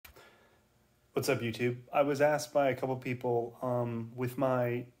What's up, YouTube? I was asked by a couple people with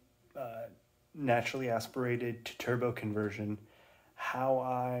my naturally aspirated to turbo conversion how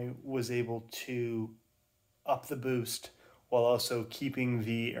I was able to up the boost while also keeping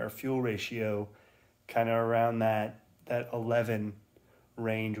the air fuel ratio kind of around that 11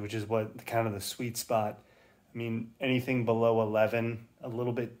 range, which is what kind of the sweet spot. I mean, anything below 11, a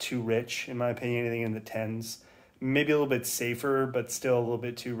little bit too rich, in my opinion. Anything in the 10s, maybe a little bit safer, but still a little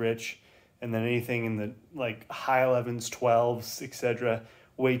bit too rich. And then anything in the like high 11s, 12s, etc.,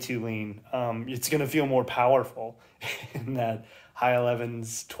 way too lean. It's going to feel more powerful in that high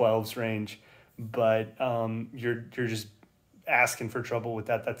 11s, 12s range, but you're just asking for trouble with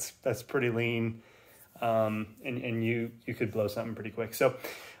that. That's pretty lean, and you could blow something pretty quick. So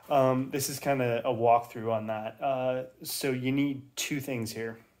this is kind of a walkthrough on that. So you need two things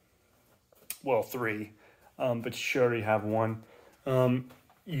here. Well, three, but you should already have one.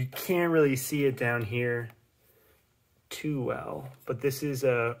 You can't really see it down here too well, but this is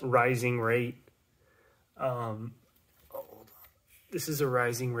a rising rate. This is a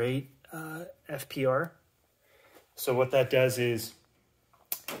rising rate FPR. So what that does is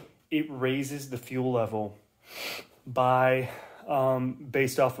it raises the fuel level by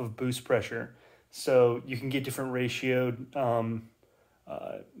based off of boost pressure. So you can get different ratioed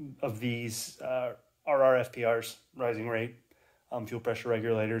of these RRFPRs, rising rate, fuel pressure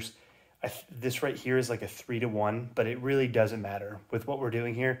regulators. This right here is like a 3-to-1, but it really doesn't matter. With what we're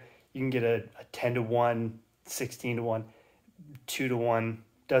doing here, you can get a 10-to-1, 16-to-1, 2-to-1,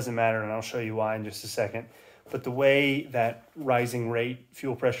 doesn't matter, and I'll show you why in just a second. But the way that rising rate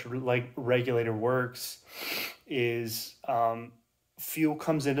fuel pressure regulator works is fuel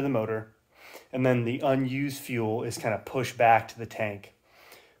comes into the motor, and then the unused fuel is kind of pushed back to the tank.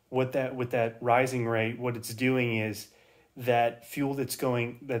 With that rising rate, what it's doing is that fuel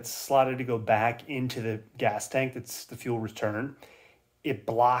that's slotted to go back into the gas tank, that's the fuel return, it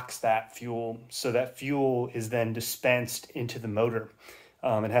blocks that fuel. So that fuel is then dispensed into the motor.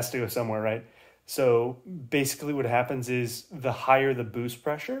 It has to go somewhere, right? So basically what happens is the higher the boost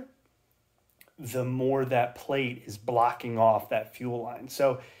pressure, the more that plate is blocking off that fuel line.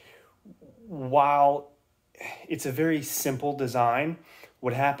 So while it's a very simple design,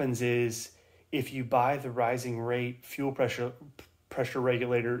 what happens is if you buy the rising rate fuel pressure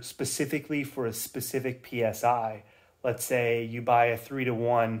regulator specifically for a specific PSI, let's say you buy a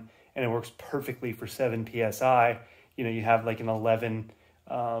 3-to-1 and it works perfectly for 7 PSI, you have like an 11,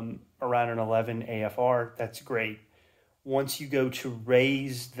 around an 11 AFR, that's great. Once you go to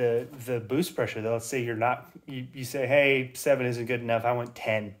raise the boost pressure, though, let's say you say, hey, 7 isn't good enough, I want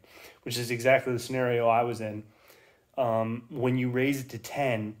 10, which is exactly the scenario I was in. When you raise it to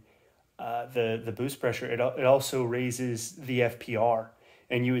 10, the boost pressure, it also raises the FPR.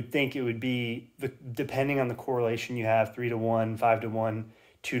 And you would think it would be, depending on the correlation you have, 3-to-1, 5-to-1,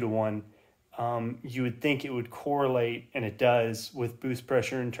 2-to-1, you would think it would correlate, and it does, with boost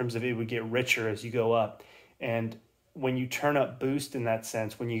pressure in terms of it would get richer as you go up. And when you turn up boost in that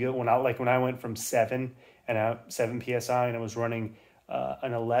sense, when I went from 7 PSI and I was running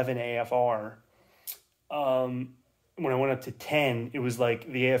an 11 AFR, when I went up to 10, it was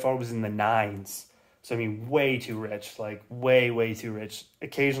like the AFR was in the 9s. So, I mean, way too rich, like way too rich.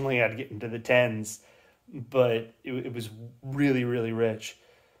 Occasionally I'd get into the 10s, but it was really, really rich.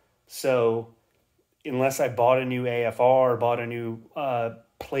 So unless I bought a new AFR, bought a new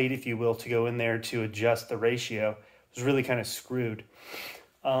plate, if you will, to go in there to adjust the ratio, I was really kind of screwed.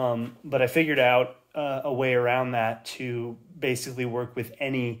 But I figured out a way around that to basically work with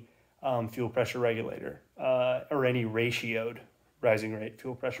any fuel pressure regulator or any ratioed rising rate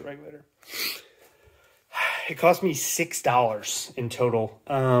fuel pressure regulator. It cost me $6 in total.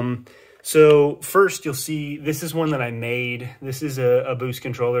 So first you'll see, this is one that I made. This is a boost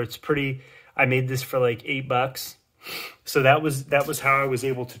controller. It's pretty, I made this for like $8. So that was how I was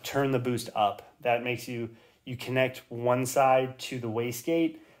able to turn the boost up. That makes you connect one side to the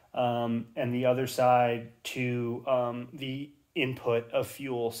wastegate, and the other side to the input of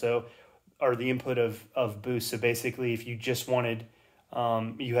fuel. So, or the input of boost. So basically if you just wanted,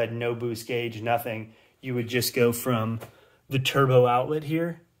 you had no boost gauge, nothing, you would just go from the turbo outlet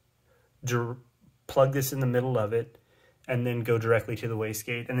here, plug this in the middle of it, and then go directly to the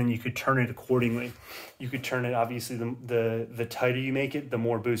wastegate, and then you could turn it accordingly. You could turn it, obviously, the tighter you make it, the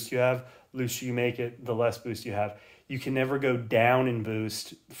more boost you have. Looser you make it, the less boost you have. You can never go down in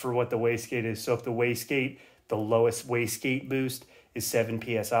boost for what the wastegate is. So if the wastegate, the lowest wastegate boost is 7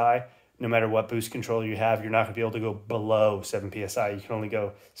 PSI, no matter what boost controller you have, you're not going to be able to go below 7 PSI. You can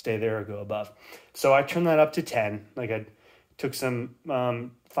only stay there or go above. So I turned that up to 10. Like I took some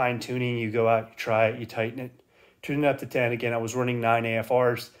fine tuning. You go out, you try it, you tighten it, tune it up to 10. Again, I was running 9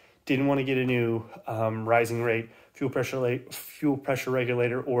 AFRs. Didn't want to get a new rising rate fuel pressure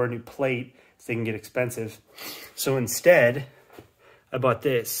regulator or a new plate, so they can get expensive. So instead, I bought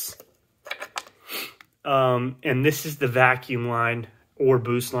this. And this is the vacuum line or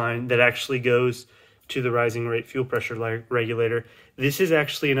boost line that actually goes to the rising rate fuel pressure regulator. This is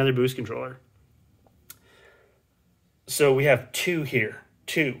actually another boost controller. So we have two here,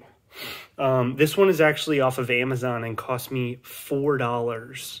 two. This one is actually off of Amazon and cost me $4.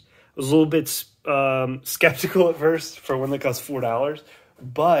 I was a little bit skeptical at first for one that cost $4,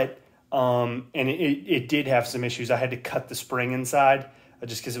 but and it did have some issues. I had to cut the spring inside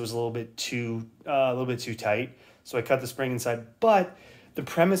just because it was a little bit too tight. So I cut the spring inside. But the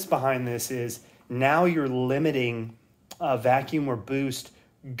premise behind this is now you're limiting vacuum or boost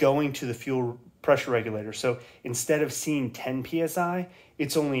going to the fuel pressure regulator. So instead of seeing 10 psi,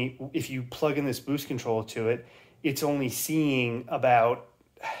 it's only, if you plug in this boost control to it, it's only seeing about,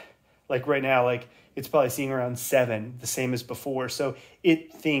 like right now, like it's probably seeing around 7, the same as before. So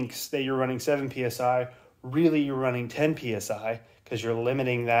it thinks that you're running 7 psi, really you're running 10 psi because you're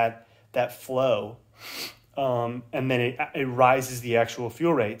limiting that flow. And then it rises the actual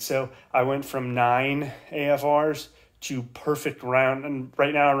fuel rate. So I went from 9 AFRs to perfect round, and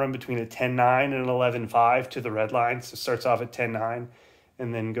right now I run between a 10.9 and an 11.5 to the red line. So it starts off at 10.9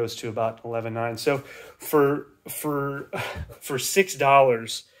 and then goes to about 11.9. So for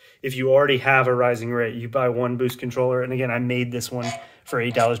 $6, if you already have a rising rate, you buy one boost controller. And again, I made this one for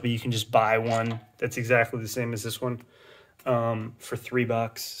 $8, but you can just buy one that's exactly the same as this one for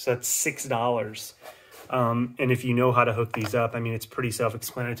 $3. So that's $6. And if you know how to hook these up, I mean, it's pretty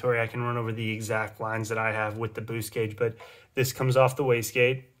self-explanatory. I can run over the exact lines that I have with the boost gauge, but this comes off the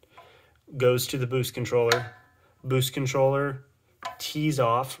wastegate, goes to the boost controller tees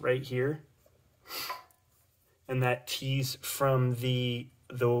off right here, and that tees from the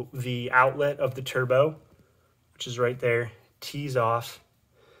outlet of the turbo, which is right there, tees off,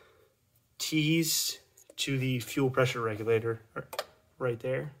 tees to the fuel pressure regulator right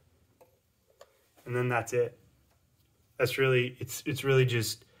there. And then that's it. That's really, it's really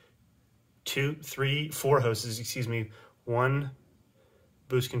just 4 hoses, excuse me. 1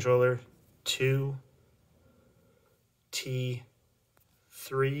 boost controller, 2 T,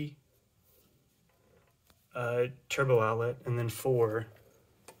 3 turbo outlet, and then 4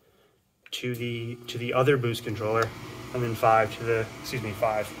 to the other boost controller, and then 5 to the,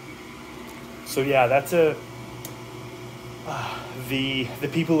 5. So yeah, that's the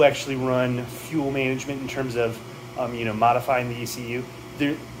people who actually run fuel management in terms of modifying the ECU.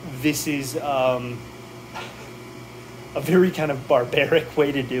 This is a very kind of barbaric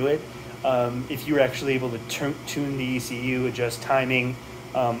way to do it. If you're actually able to tune the ECU, adjust timing,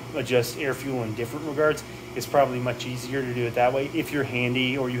 adjust air fuel in different regards, it's probably much easier to do it that way. If you're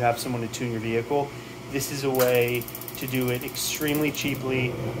handy or you have someone to tune your vehicle, this is a way to do it extremely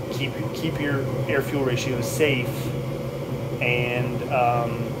cheaply, keep your air fuel ratios safe, and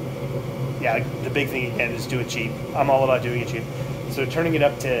yeah, the big thing again is do it cheap. I'm all about doing it cheap. So turning it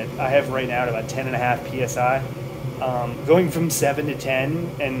up to, I have right now at about 10.5 psi, going from 7 to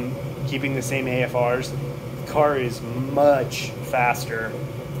 10 and keeping the same AFRs, the car is much faster.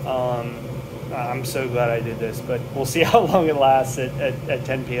 I'm so glad I did this, but we'll see how long it lasts at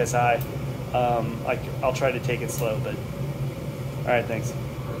 10 psi. I'll try to take it slow, but all right, thanks.